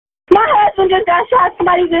My husband just got shot.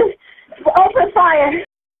 Somebody just opened fire.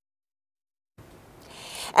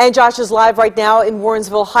 And Josh is live right now in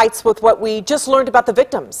Warrensville Heights with what we just learned about the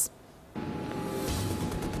victims.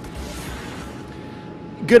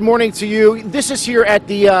 Good morning to you. This is here at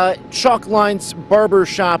the Chalk Lines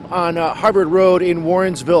barbershop on Harvard Road in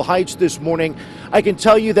Warrensville Heights this morning. I can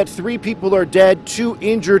tell you that 3 people are dead, 2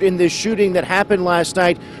 injured in this shooting that happened last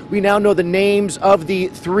night. We now know the names of the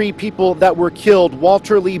 3 people that were killed.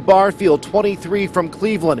 Walter Lee Barfield, 23, from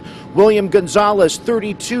Cleveland. William Gonzalez,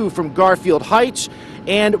 32, from Garfield Heights.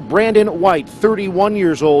 And Brandon White, 31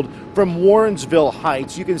 years old, from Warrensville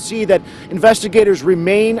Heights. You can see that investigators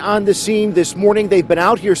remain on the scene this morning. They've been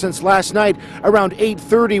out here since last night around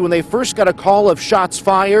 8:30 when they first got a call of shots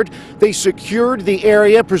fired. They secured the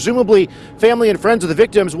area. Presumably, family and friends of the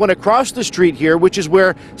victims went across the street here, which is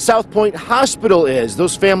where South Point Hospital is.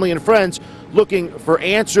 Those family and friends looking for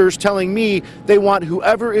answers, telling me they want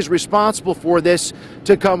whoever is responsible for this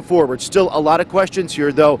to come forward. Still a lot of questions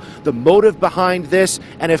here, though. The motive behind this,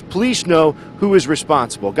 and if police know who is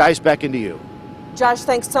responsible. Guys, back into you. Josh,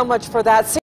 thanks so much for that.